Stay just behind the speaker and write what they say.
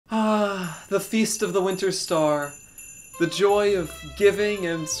the feast of the winter star, the joy of giving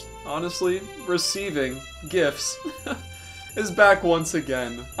and, honestly, receiving gifts, is back once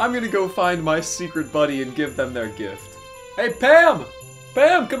again. I'm gonna go find my secret buddy and give them their gift. Hey, Pam!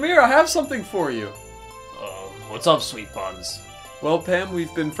 Pam, come here, I have something for you. What's up, sweet buns? Well, Pam,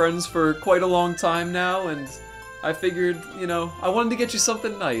 we've been friends for quite a long time now, and I figured, you know, I wanted to get you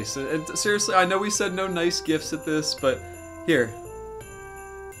something nice. And seriously, I know we said no nice gifts at this, but here.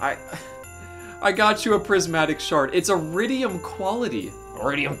 I got you a prismatic shard. It's iridium quality.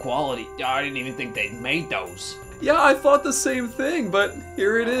 Iridium quality? I didn't even think they'd made those. Yeah, I thought the same thing, but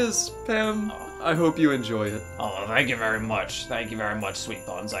here it is, Pam. I hope you enjoy it. Oh, thank you very much. Thank you very much, sweet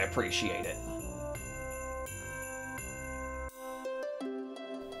buns. I appreciate it.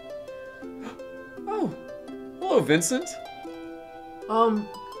 Oh, hello, Vincent.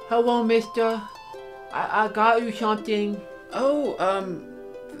 Hello, mister. I got you something. Oh,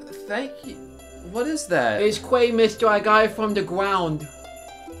 thank you. What is that? It's clay, mister. I got it from the ground.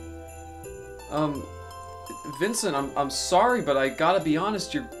 Vincent, I'm sorry, but I gotta be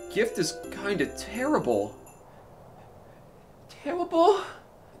honest, your gift is kinda terrible. Terrible?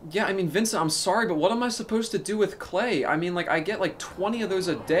 Yeah, I mean, Vincent, I'm sorry, but what am I supposed to do with clay? I mean, like, I get like 20 of those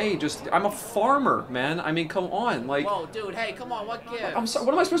a day, I'm a farmer, man. I mean, come on, like... Whoa, dude, hey, come on, what gift? I'm sorry,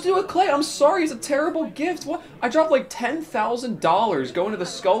 what am I supposed to do with clay? I'm sorry, it's a terrible gift. What? I dropped like $10,000 going to the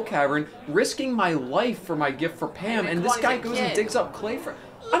Skull Cavern, risking my life for my gift for Pam, and this guy goes and digs up clay for...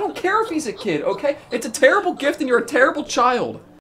 I don't care if he's a kid, okay? It's a terrible gift and you're a terrible child.